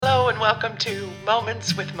welcome to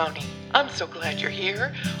Moments with Moni. I'm so glad you're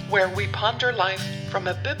here, where we ponder life from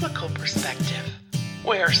a biblical perspective,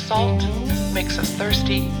 where salt makes us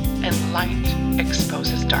thirsty and light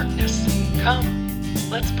exposes darkness. Come,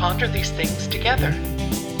 let's ponder these things together.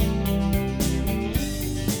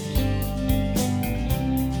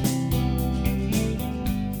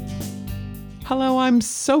 Hello, I'm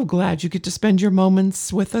so glad you get to spend your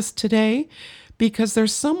moments with us today because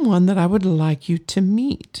there's someone that I would like you to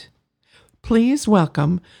meet. Please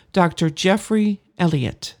welcome Dr. Jeffrey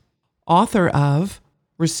Elliott, author of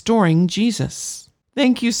Restoring Jesus.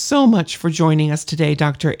 Thank you so much for joining us today,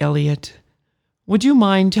 Dr. Elliott. Would you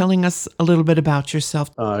mind telling us a little bit about yourself?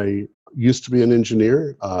 I used to be an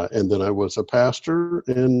engineer, and then I was a pastor,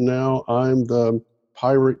 and now I'm the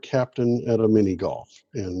pirate captain at a mini golf.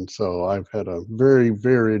 And so I've had a very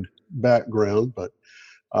varied background, but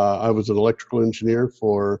I was an electrical engineer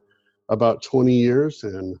for about 20 years,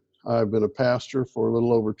 and I've been a pastor for a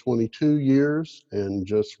little over 22 years. And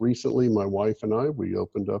just recently, my wife and I, we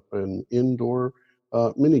opened up an indoor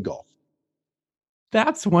mini golf.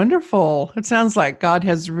 That's wonderful. It sounds like God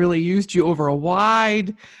has really used you over a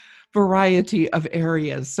wide variety of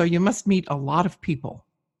areas. So you must meet a lot of people.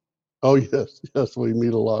 Oh, yes, we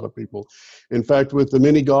meet a lot of people. In fact, with the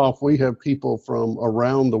mini golf, we have people from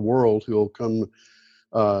around the world who will come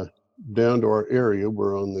down to our area.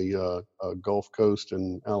 We're on the Gulf Coast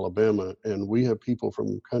in Alabama, and we have people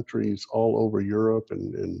from countries all over Europe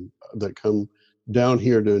and that come down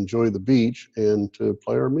here to enjoy the beach and to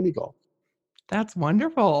play our mini golf. That's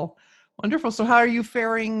wonderful. Wonderful. So how are you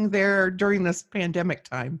faring there during this pandemic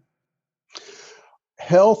time?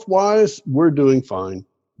 Health-wise, we're doing fine.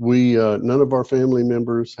 We none of our family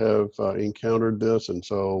members have encountered this, and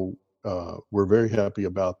so we're very happy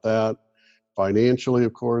about that. Financially,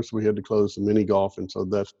 of course, we had to close the mini golf, and so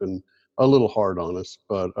that's been a little hard on us.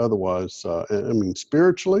 But otherwise, I mean,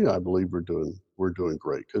 spiritually, I believe we're doing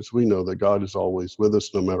great because we know that God is always with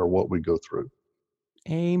us, no matter what we go through.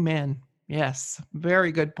 Amen. Yes,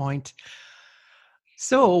 very good point.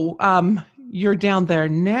 So, you're down there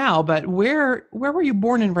now, but where were you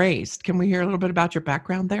born and raised? Can we hear a little bit about your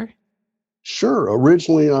background there? Sure.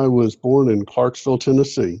 Originally, I was born in Clarksville,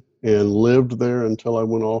 Tennessee, and lived there until I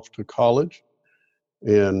went off to college.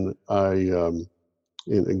 And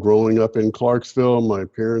in growing up in Clarksville, my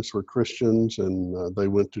parents were Christians, and they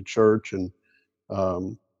went to church, and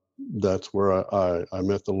um, that's where I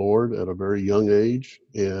met the Lord at a very young age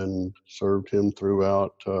and served Him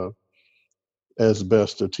throughout as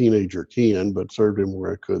best a teenager can, but served Him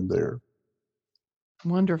where I could there.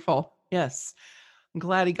 Wonderful. Yes. I'm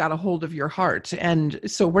glad he got a hold of your heart. And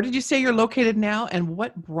so where did you say you're located now and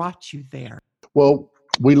what brought you there? Well,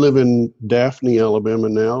 we live in Daphne, Alabama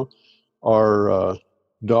now. Our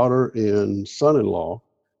daughter and son-in-law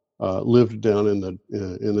lived down in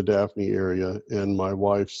the Daphne area, and my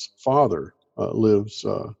wife's father lives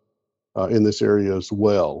in this area as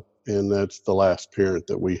well, and that's the last parent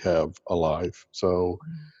that we have alive. So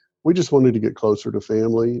we just wanted to get closer to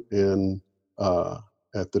family, and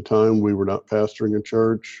at the time we were not pastoring a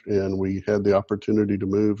church, and we had the opportunity to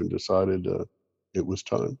move and decided it was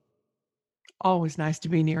time. Always nice to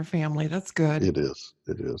be near family. That's good. It is.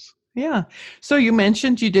 It is. Yeah. So you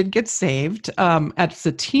mentioned you did get saved as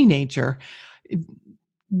a teenager.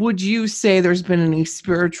 Would you say there's been any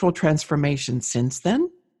spiritual transformation since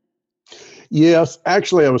then? Yes,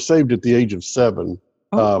 actually, I was saved at the age of 7.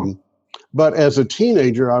 Oh, But as a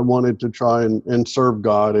teenager, I wanted to try and serve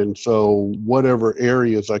God. And so, whatever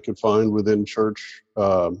areas I could find within church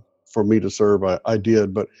for me to serve, I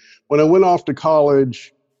did. But when I went off to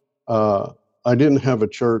college, I didn't have a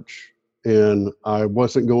church, and I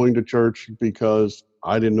wasn't going to church because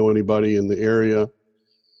I didn't know anybody in the area.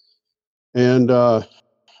 And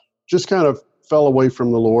just kind of fell away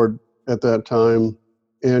from the Lord at that time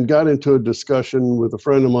and got into a discussion with a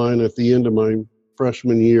friend of mine at the end of my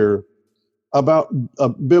freshman year about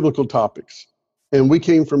biblical topics. And we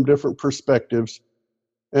came from different perspectives.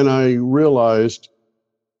 And I realized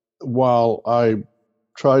while I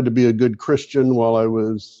tried to be a good Christian while I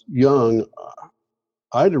was young,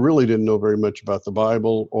 I really didn't know very much about the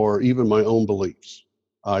Bible or even my own beliefs.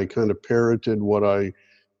 I kind of parroted what I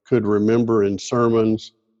could remember in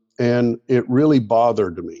sermons, and it really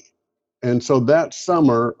bothered me. And so that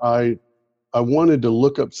summer, I wanted to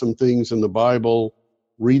look up some things in the Bible,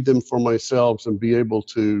 read them for myself, and be able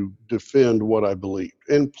to defend what I believed.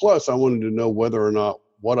 And plus, I wanted to know whether or not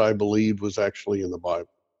what I believed was actually in the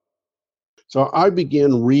Bible. So I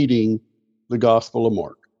began reading the Gospel of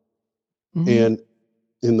Mark. mhm. And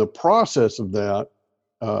in the process of that,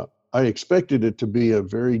 I expected it to be a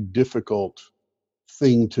very difficult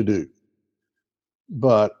thing to do.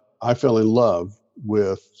 But I fell in love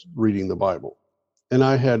with reading the Bible. And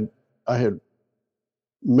I had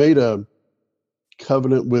made a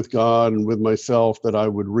covenant with God and with myself that I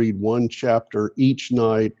would read one chapter each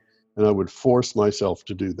night, and I would force myself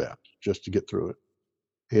to do that just to get through it.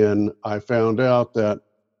 And I found out that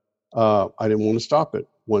I didn't want to stop at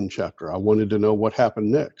one chapter. I wanted to know what happened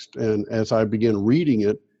next. And as I began reading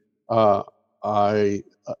it, I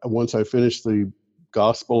once I finished the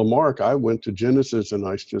Gospel of Mark, I went to Genesis and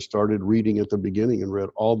I just started reading at the beginning and read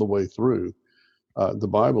all the way through the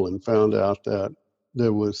Bible, and found out that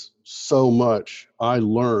there was so much I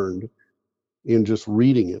learned in just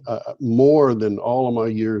reading it, more than all of my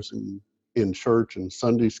years in church and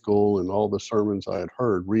Sunday school and all the sermons I had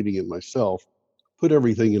heard. Reading it myself put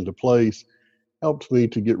everything into place, helped me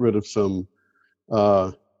to get rid of some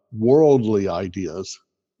worldly ideas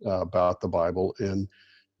about the Bible and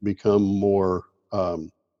become more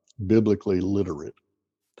biblically literate.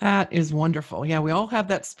 That is wonderful. Yeah, we all have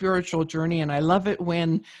that spiritual journey, and I love it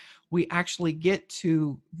when we actually get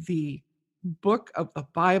to the book of the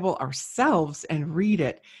Bible ourselves and read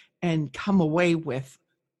it and come away with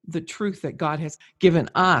the truth that God has given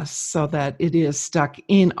us so that it is stuck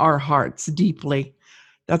in our hearts deeply.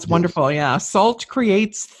 That's Yes, wonderful. Yeah. Salt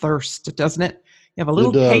creates thirst, doesn't it? You have a it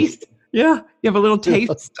little does. taste. Yeah. You have a little Yeah.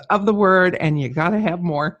 taste of the word and you got to have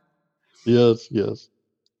more. Yes, yes.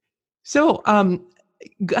 So,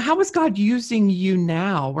 how is God using you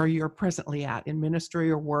now where you're presently at in ministry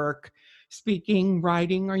or work, speaking,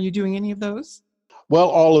 writing? Are you doing any of those? Well,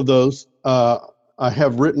 all of those. I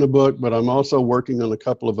have written a book, but I'm also working on a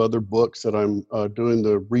couple of other books that I'm doing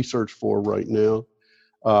the research for right now.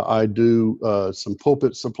 I do some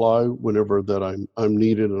pulpit supply whenever that I'm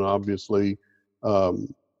needed, and obviously,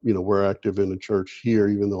 we're active in the church here,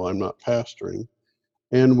 even though I'm not pastoring.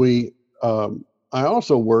 And I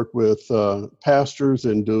also work with pastors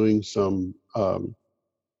in doing some uh,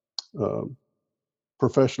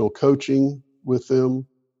 professional coaching with them,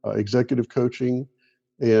 executive coaching,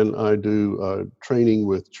 and I do training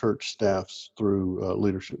with church staffs through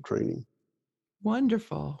leadership training.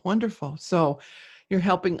 Wonderful, wonderful. So you're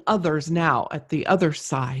helping others now at the other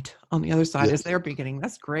side, on the other side as Yes. they're beginning.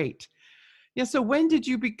 That's great. Yeah. So when did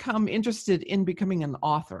you become interested in becoming an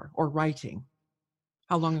author or writing?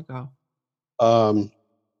 How long ago? Um,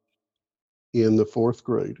 in the fourth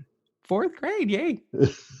grade, Fourth grade. Yay.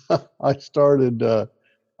 I started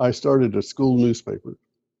a school newspaper,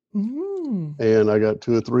 Mm. and I got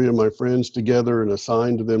two or three of my friends together and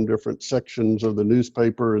assigned to them different sections of the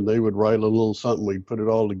newspaper, and they would write a little something. We'd put it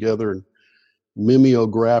all together and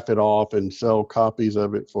mimeograph it off and sell copies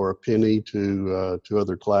of it for a penny to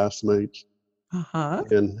other classmates. Uh-huh.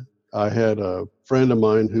 And I had a friend of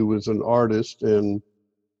mine who was an artist, and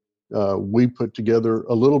we put together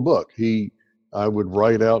a little book. I would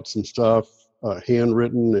write out some stuff,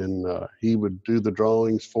 handwritten, and he would do the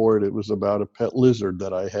drawings for it. It was about a pet lizard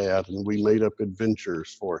that I had, and we made up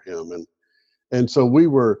adventures for him. And so we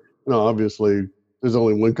were, obviously there's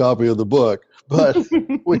only one copy of the book, but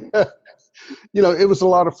we, it was a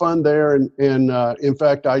lot of fun there. And in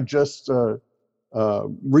fact, I just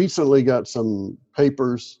recently got some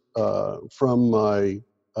papers um, from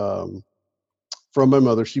my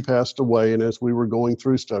mother. She passed away, and as we were going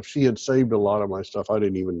through stuff, she had saved a lot of my stuff I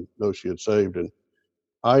didn't even know she had saved. And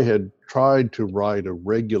I had tried to write a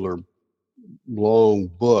regular long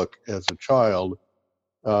book as a child,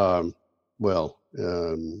 um,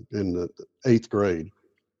 in the eighth grade.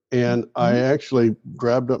 And I Mhm. actually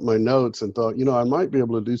grabbed up my notes and thought, I might be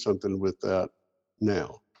able to do something with that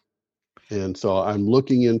now. And so I'm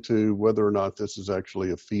looking into whether or not this is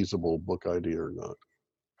actually a feasible book idea or not.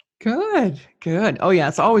 Good, good. Oh, yeah.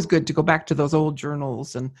 It's always good to go back to those old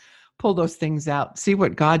journals and pull those things out, see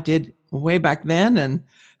what God did way back then and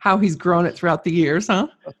how he's grown it throughout the years, huh?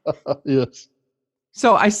 Yes.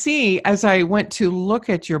 So I see as I went to look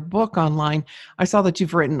at your book online, I saw that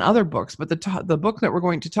you've written other books, but the book that we're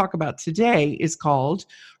going to talk about today is called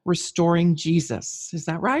Restoring Jesus. Is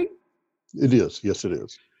that right? It is. Yes, it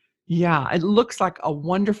is. Yeah, it looks like a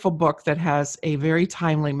wonderful book that has a very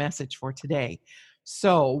timely message for today.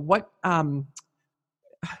 So,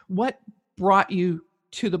 what brought you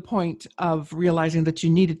to the point of realizing that you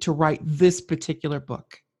needed to write this particular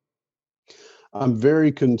book? I'm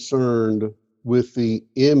very concerned with the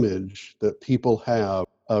image that people have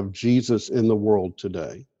of Jesus in the world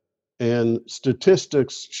today. And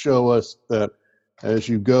statistics show us that as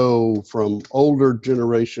you go from older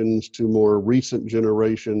generations to more recent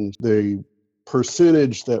generations, the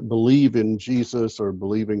percentage that believe in Jesus or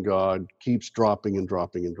believe in God keeps dropping and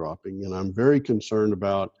dropping and dropping. And I'm very concerned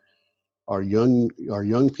about our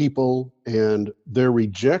young people and their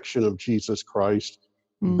rejection of Jesus Christ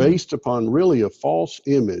Mm. based upon really a false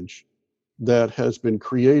image that has been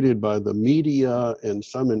created by the media and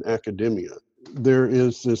some in academia. There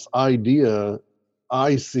is this idea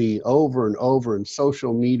I see over and over in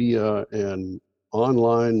social media and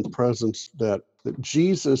online presence that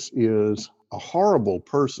Jesus is a horrible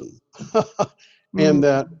person. And Mm.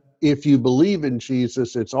 that if you believe in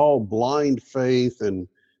Jesus, it's all blind faith, and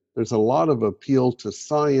there's a lot of appeal to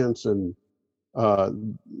science and uh,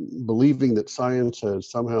 believing that science has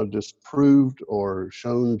somehow disproved or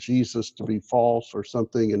shown Jesus to be false or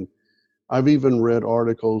something. And I've even read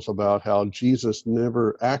articles about how Jesus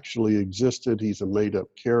never actually existed. He's a made up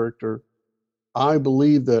character. I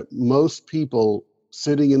believe that most people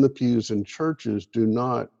sitting in the pews in churches do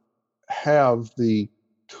not have the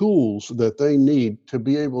tools that they need to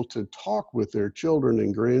be able to talk with their children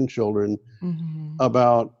and grandchildren Mhm.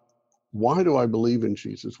 about, why do I believe in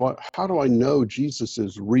Jesus? How do I know Jesus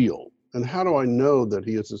is real? And how do I know that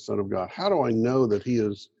he is the Son of God? How do I know that he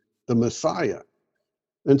is the Messiah?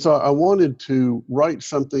 And so I wanted to write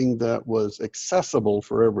something that was accessible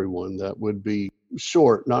for everyone, that would be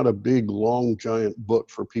short, not a big, long, giant book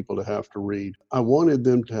for people to have to read. I wanted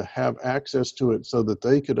them to have access to it so that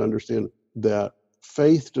they could understand that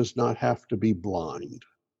faith does not have to be blind.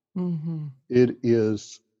 Mhm. It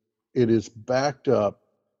is backed up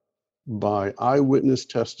by eyewitness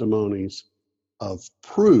testimonies of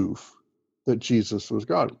proof that Jesus was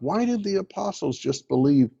God. Why did the apostles just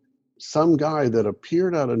believe some guy that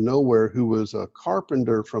appeared out of nowhere who was a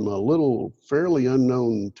carpenter from a little fairly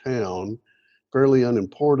unknown town, fairly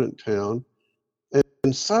unimportant town,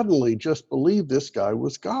 and suddenly just believe this guy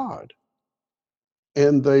was God?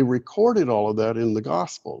 And they recorded all of that in the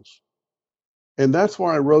Gospels. And that's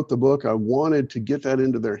why I wrote the book. I wanted to get that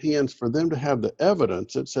into their hands for them to have the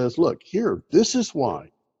evidence that says, look, here, this is why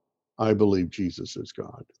I believe Jesus is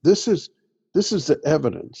God. This is the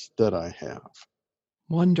evidence that I have.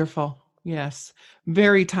 Wonderful. Yes.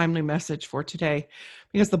 Very timely message for today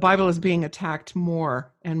because the Bible is being attacked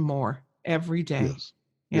more and more every day. Yes.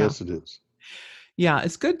 Yeah. Yes, it is. Yeah.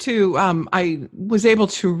 It's good to, I was able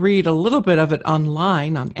to read a little bit of it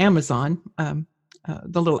online on Amazon,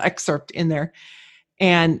 the little excerpt in there.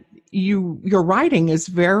 And your writing is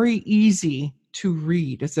very easy to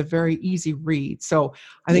read. It's a very easy read. So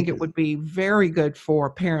I think Thank it you. would be very good for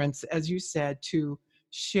parents, as you said, to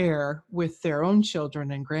share with their own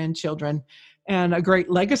children and grandchildren, and a great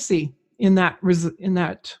legacy in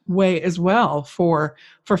that way as well for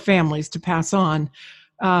families to pass on,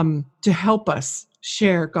 to help us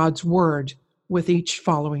share God's word with each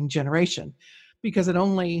following generation, because it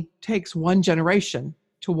only takes one generation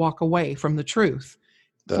to walk away from the truth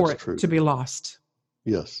for That's it true. to be lost.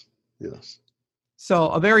 Yes. Yes. So,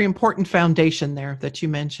 a very important foundation there that you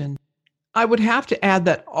mentioned. I would have to add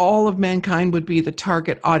that all of mankind would be the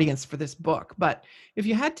target audience for this book. But if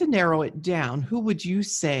you had to narrow it down, who would you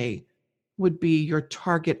say would be your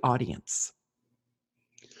target audience?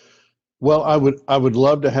 Well, I would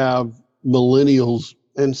love to have millennials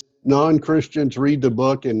and non-Christians read the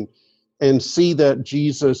book and see that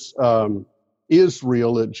Jesus is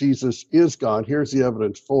real, that Jesus is God. Here's the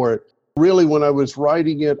evidence for it. Really, when I was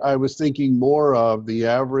writing it, I was thinking more of the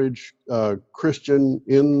average Christian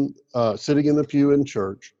in sitting in the pew in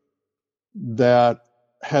church that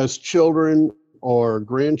has children or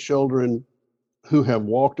grandchildren who have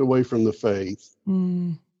walked away from the faith,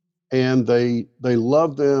 Mm. and they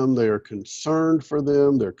love them, they are concerned for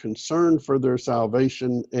them, they're concerned for their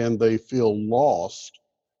salvation, and they feel lost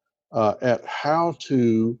at how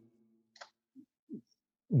to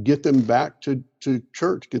get them back to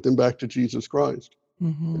church, get them back to Jesus Christ,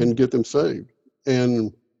 Hmm. and get them saved.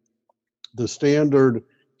 And the standard,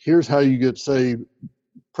 here's how you get saved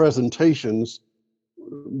presentations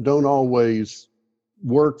don't always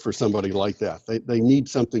work for somebody like that. They need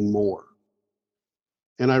something more.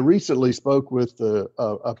 And I recently spoke with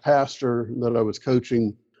a pastor that I was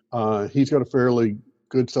coaching. He's got a fairly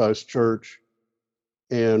good sized church.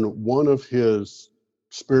 And one of his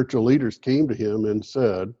spiritual leaders came to him and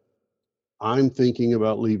said, I'm thinking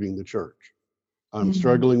about leaving the church. I'm Hmm.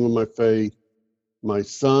 struggling with my faith. My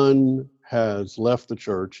son has left the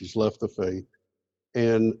church, he's left the faith.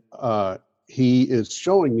 And he is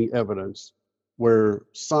showing me evidence where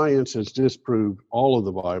science has disproved all of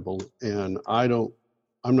the Bible, and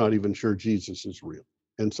I'm not even sure Jesus is real.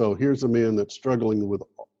 And so here's a man that's struggling with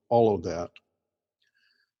all of that.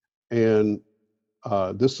 And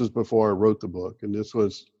this was before I wrote the book, and this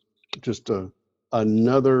was just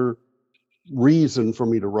another reason for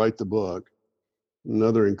me to write the book,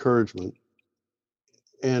 another encouragement.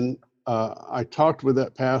 And I talked with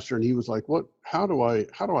that pastor, and he was like, "What? How do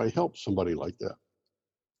I help somebody like that?"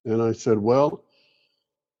 And I said, "Well,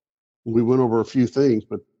 we went over a few things,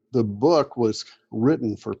 but the book was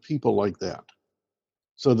written for people like that,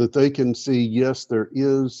 so that they can see, yes, there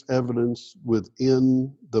is evidence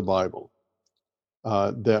within the Bible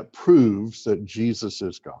that proves that Jesus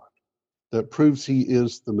is God, that proves he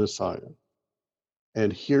is the Messiah.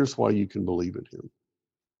 And here's why you can believe in him."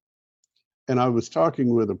 And I was talking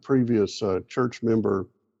with a previous church member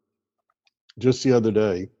just the other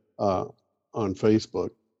day on Facebook,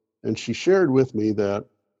 and she shared with me that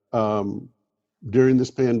um, during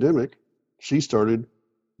this pandemic, she started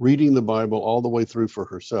reading the Bible all the way through for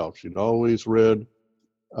herself. She'd always read,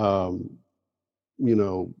 um,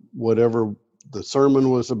 whatever the sermon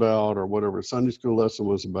was about or whatever Sunday school lesson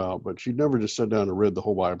was about, but she'd never just sat down and read the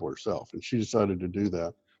whole Bible herself. And she decided to do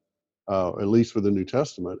that, at least with the New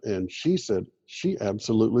Testament. And she said she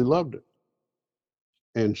absolutely loved it.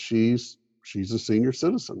 And she's a senior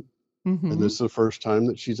citizen. And Mm-hmm. this is the first time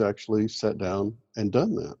that she's actually sat down and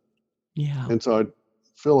done that. Yeah. And so I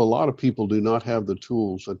feel a lot of people do not have the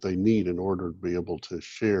tools that they need in order to be able to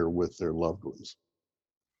share with their loved ones.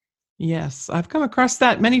 Yes, I've come across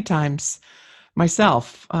that many times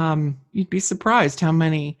myself. You'd be surprised how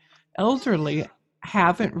many elderly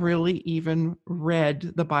haven't really even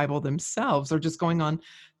read the Bible themselves. They're just going on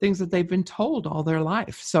things that they've been told all their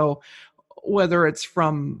life. So whether it's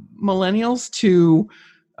from millennials to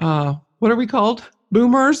what are we called?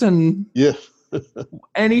 Boomers Yeah.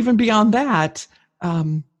 and even beyond that,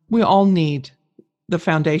 we all need the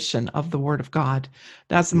foundation of the Word of God.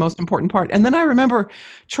 That's the Yeah. most important part. And then I remember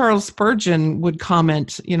Charles Spurgeon would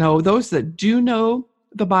comment, those that do know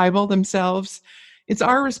the Bible themselves, it's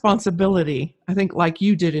our responsibility, I think, like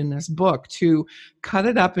you did in this book, to cut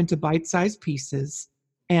it up into bite-sized pieces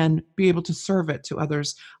and be able to serve it to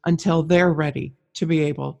others until they're ready to be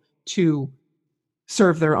able to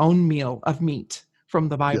serve their own meal of meat from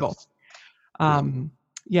the Bible. Yes.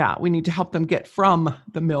 Yeah, we need to help them get from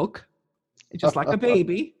the milk, just like a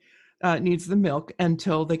baby needs the milk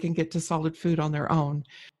until they can get to solid food on their own.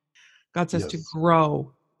 God says to Yes.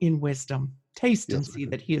 grow in wisdom, taste and Yes, see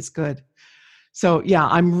ma'am. that he is good. So yeah,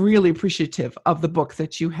 I'm really appreciative of the book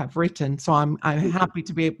that you have written. So I'm Thank you. happy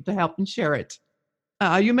to be able to help and share it.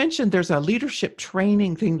 You mentioned there's a leadership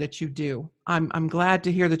training thing that you do. I'm glad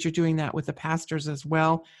to hear that you're doing that with the pastors as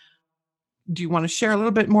well. Do you want to share a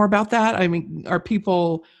little bit more about that? I mean,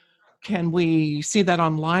 can we see that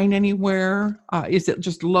online anywhere? Is it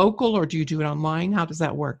just local or do you do it online? How does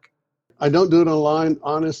that work? I don't do it online,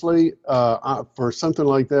 honestly. For something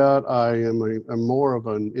like that, I'm more of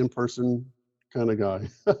an in-person kind of guy.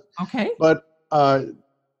 Okay. But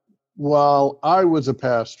while I was a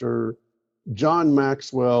pastor, John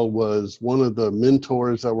Maxwell was one of the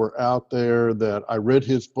mentors that were out there that I read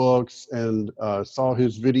his books and saw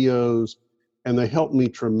his videos, and they helped me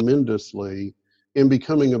tremendously in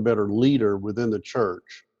becoming a better leader within the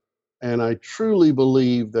church. And I truly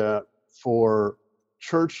believe that for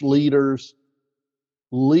church leaders,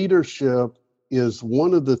 leadership is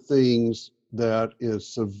one of the things that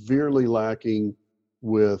is severely lacking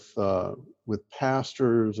with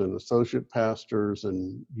pastors and associate pastors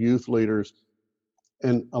and youth leaders,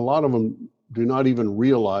 and a lot of them do not even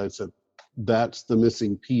realize that that's the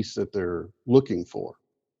missing piece that they're looking for.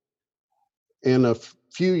 And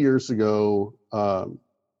few years ago, I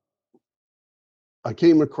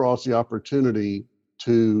came across the opportunity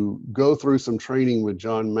to go through some training with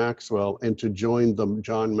John Maxwell and to join the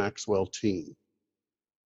John Maxwell team.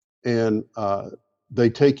 And they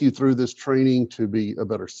take you through this training to be a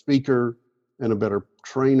better speaker and a better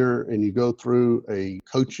trainer. And you go through a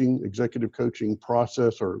executive coaching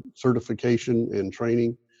process or certification and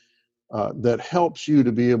training that helps you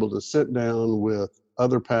to be able to sit down with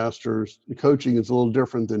other pastors. Coaching is a little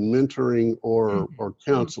different than mentoring or Mhm.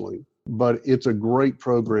 counseling, but it's a great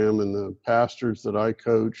program. And the pastors that I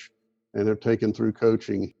coach and have taken through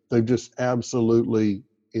coaching, they've just absolutely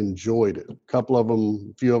enjoyed it.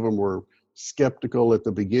 A few of them were skeptical at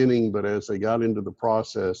the beginning, but as they got into the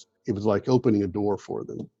process, it was like opening a door for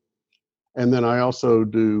them. And then I also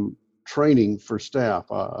do training for staff.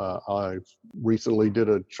 I recently did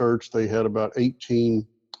a church, they had about 18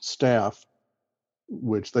 staff,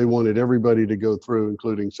 which they wanted everybody to go through,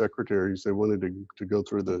 including secretaries. They wanted to go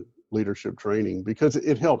through the leadership training because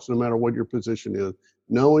it helps no matter what your position is.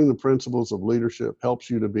 Knowing the principles of leadership helps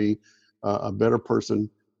you to be a better person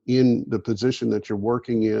in the position that you're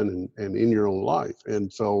working in and in your own life.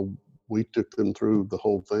 And so we took them through the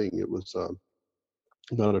whole thing. It was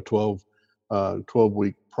about a 12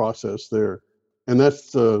 week process there. And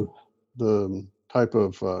that's the type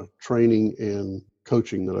of training and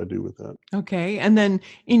coaching that I do with that. Okay. And then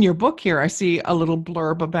in your book here, I see a little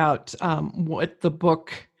blurb about what the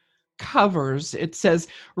book covers. It says,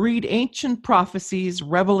 read ancient prophecies,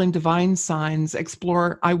 revel in divine signs,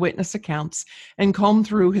 explore eyewitness accounts, and comb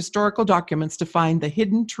through historical documents to find the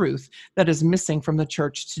hidden truth that is missing from the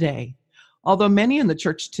church today. Although many in the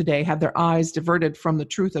church today have their eyes diverted from the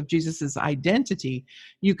truth of Jesus's identity,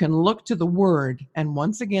 you can look to the Word and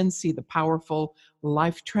once again see the powerful,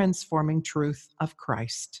 life-transforming truth of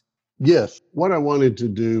Christ. Yes, what I wanted to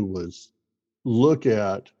do was look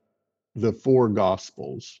at the four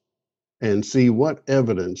Gospels and see what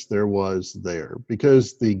evidence there was there,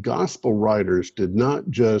 because the Gospel writers did not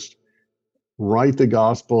just write the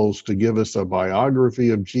Gospels to give us a biography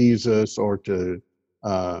of Jesus or to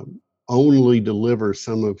only deliver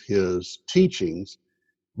some of his teachings,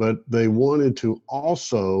 but they wanted to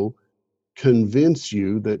also convince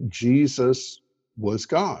you that Jesus was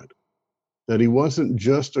God, that he wasn't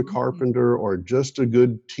just a carpenter or just a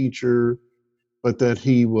good teacher, but that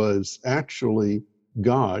he was actually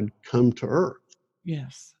God come to earth.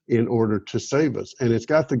 Yes. In order to save us. And it's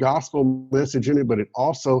got the gospel message in it, but it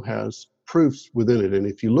also has proofs within it. And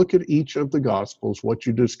if you look at each of the gospels, what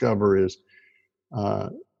you discover is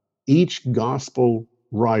each gospel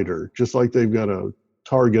writer, just like they've got a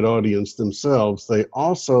target audience themselves, they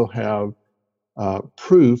also have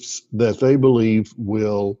proofs that they believe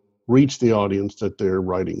will reach the audience that they're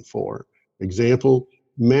writing for. Example,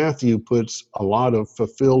 Matthew puts a lot of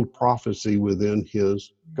fulfilled prophecy within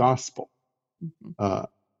his gospel.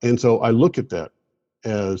 And so I look at that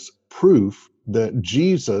as proof that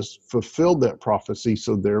Jesus fulfilled that prophecy,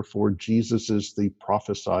 so therefore Jesus is the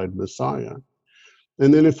prophesied Messiah.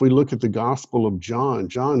 And then if we look at the Gospel of John,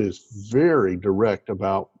 John is very direct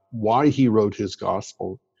about why he wrote his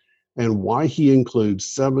gospel and why he includes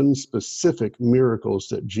 7 specific miracles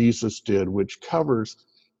that Jesus did, which covers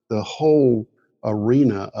the whole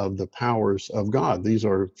arena of the powers of God. These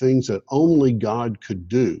are things that only God could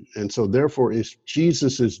do. And so therefore, if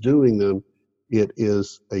Jesus is doing them, it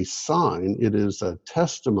is a sign, it is a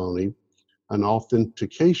testimony, an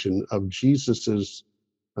authentication of Jesus's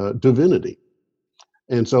divinity.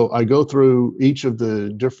 And so I go through each of the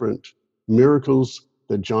different miracles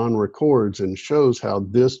that John records and shows how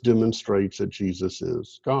this demonstrates that Jesus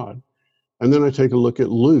is God. And then I take a look at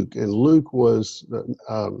Luke, and Luke was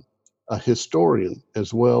a historian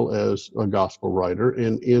as well as a gospel writer.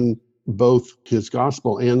 And in both his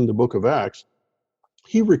gospel and the book of Acts,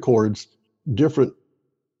 he records different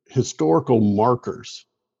historical markers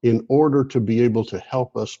in order to be able to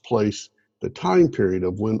help us place the time period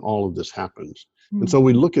of when all of this happens. And so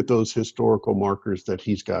we look at those historical markers that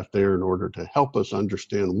he's got there in order to help us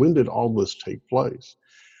understand when did all this take place.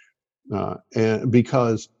 And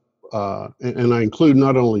because, and I include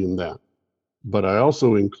not only in that, but I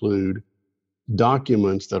also include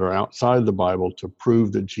documents that are outside the Bible to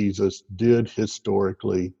prove that Jesus did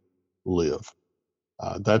historically live.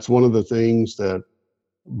 That's one of the things that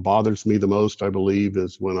bothers me the most, I believe,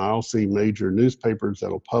 is when I'll see major newspapers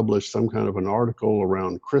that'll publish some kind of an article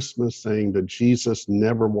around Christmas saying that Jesus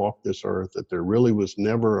never walked this earth, that there really was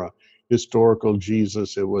never a historical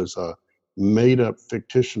Jesus. It was a made-up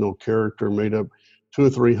fictional character made up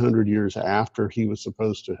 200 or 300 years after he was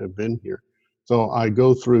supposed to have been here. So I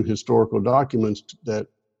go through historical documents that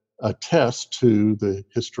attest to the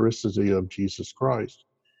historicity of Jesus Christ.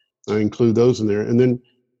 I include those in there. And then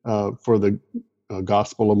for the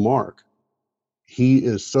Gospel of Mark, he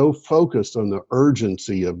is so focused on the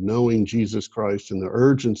urgency of knowing Jesus Christ and the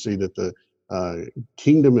urgency that the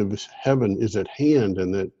kingdom of heaven is at hand,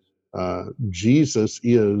 and that Jesus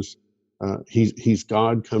is he's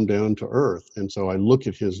God come down to earth. And so I look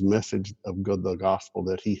at his message of the gospel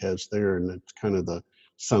that he has there, and it's kind of the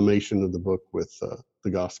summation of the book with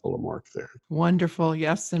the Gospel of Mark there. Wonderful.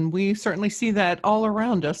 Yes. And we certainly see that all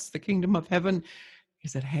around us. The kingdom of heaven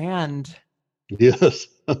is at hand. Yes.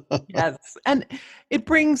 Yes. And it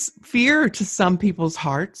brings fear to some people's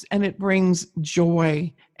hearts, and it brings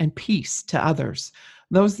joy and peace to others.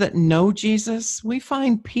 Those that know Jesus, we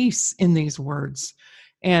find peace in these words,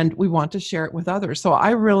 and we want to share it with others. So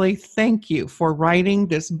I really thank you for writing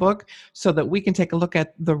this book so that we can take a look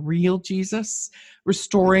at the real Jesus,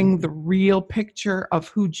 restoring the real picture of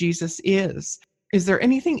who Jesus is. Is there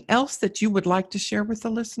anything else that you would like to share with the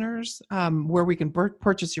listeners, where we can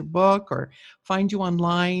purchase your book or find you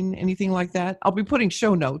online, anything like that? I'll be putting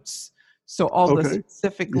show notes, so all the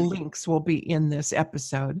specific links will be in this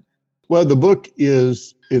episode. Well, the book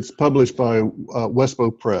it's published by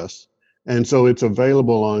Westbow Press, And so it's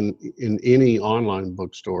available in any online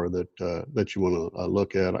bookstore that you want to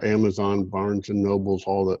look at. Amazon, Barnes and Nobles,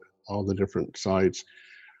 all the different sites.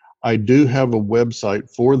 I do have a website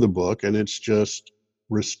for the book, and it's just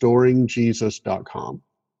restoringjesus.com.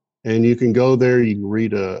 And you can go there, you can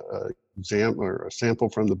read a sample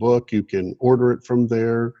from the book, you can order it from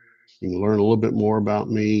there, you can learn a little bit more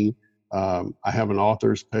about me. I have an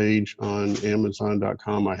author's page on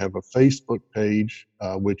Amazon.com. I have a Facebook page,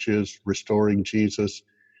 which is Restoring Jesus.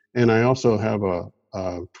 And I also have a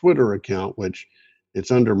Twitter account, which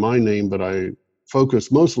it's under my name, but I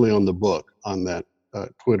focus mostly on the book on that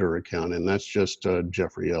Twitter account, and that's just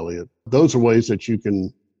Jeffrey Elliott. Those are ways that you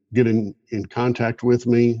can get in contact with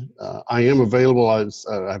me. I am available.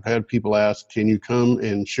 I've had people ask, can you come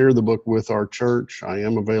and share the book with our church? I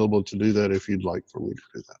am available to do that if you'd like for me to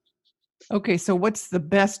do that. Okay, so what's the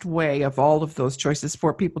best way of all of those choices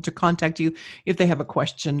for people to contact you if they have a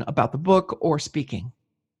question about the book or speaking?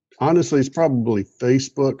 Honestly, it's probably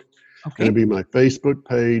Facebook. Okay. It'll be my Facebook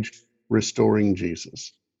page, Restoring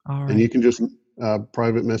Jesus. All right. And you can just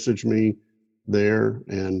private message me there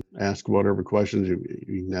and ask whatever questions.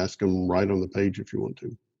 You can ask them right on the page if you want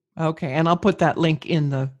to. Okay, and I'll put that link in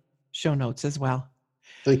the show notes as well.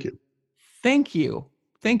 Thank you. Thank you.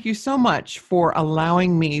 Thank you so much for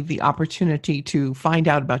allowing me the opportunity to find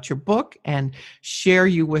out about your book and share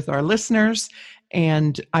you with our listeners.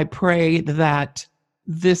 And I pray that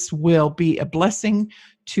this will be a blessing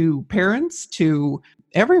to parents, to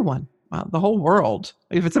everyone, the whole world.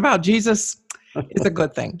 If it's about Jesus, it's a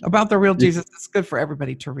good thing. About the real Jesus, it's good for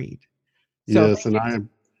everybody to read. So, yes, and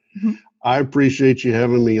I appreciate you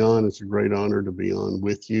having me on. It's a great honor to be on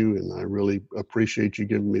with you, and I really appreciate you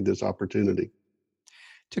giving me this opportunity.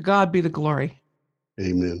 To God be the glory.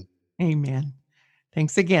 Amen. Amen.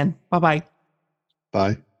 Thanks again. Bye-bye.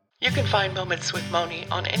 Bye. You can find Moments with Moni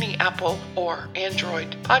on any Apple or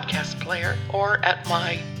Android podcast player, or at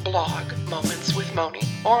my blog, Moments with Moni,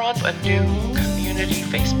 or on a new community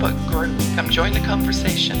Facebook group. Come join the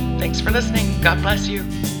conversation. Thanks for listening. God bless you.